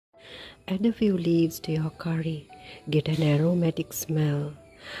Add a few leaves to your curry. Get an aromatic smell.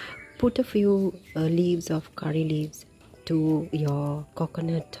 Put a few leaves of curry leaves to your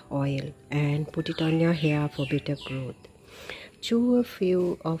coconut oil and put it on your hair for better growth. Chew a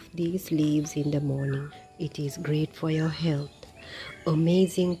few of these leaves in the morning. It is great for your health.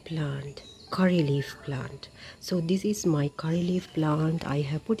 Amazing plant, curry leaf plant. So this is my curry leaf plant. I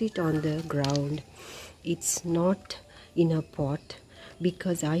have put it on the ground. It's not in a pot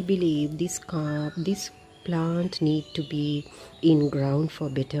because I believe this plant need to be in ground for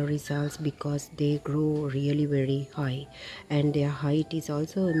better results, because they grow really very high and their height is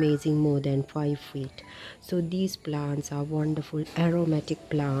also amazing, more than 5 feet. So these plants are wonderful aromatic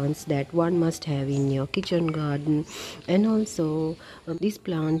plants that one must have in your kitchen garden. And also this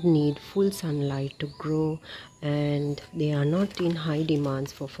plant need full sunlight to grow, and they are not in high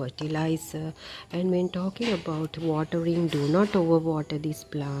demands for fertilizer. And when talking about watering, do not overwater this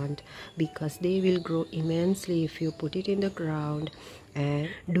plant because they will grow immensely if you put it in the ground. And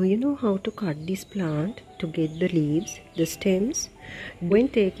do you know how to cut this plant to get the leaves, the stems? When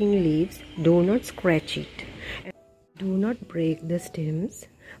taking leaves, do not scratch it. Do not break the stems,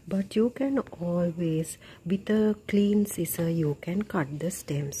 but you can always, with a clean scissor, you can cut the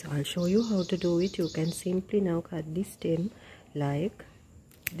stems. I'll show you how to do it. You can simply now cut the stem like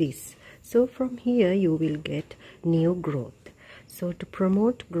this. So from here you will get new growth. So to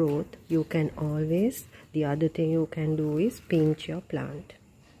promote growth, you can always, the other thing you can do is pinch your plant.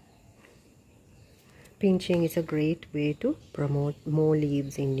 Pinching is a great way to promote more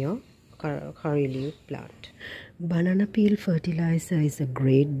leaves in your curry leaf plant. Banana peel fertilizer is a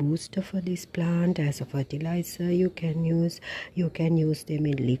great booster for this plant. As a fertilizer you can use them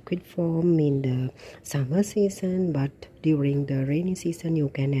in liquid form in the summer season, but during the rainy season you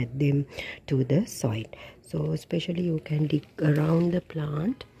can add them to the soil. So especially you can dig around the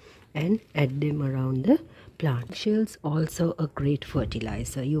plant and add them around the plant. Shells also a great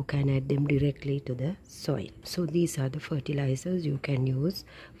fertilizer. You can add them directly to the soil. So these are the fertilizers you can use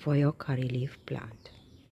for your curry leaf plant.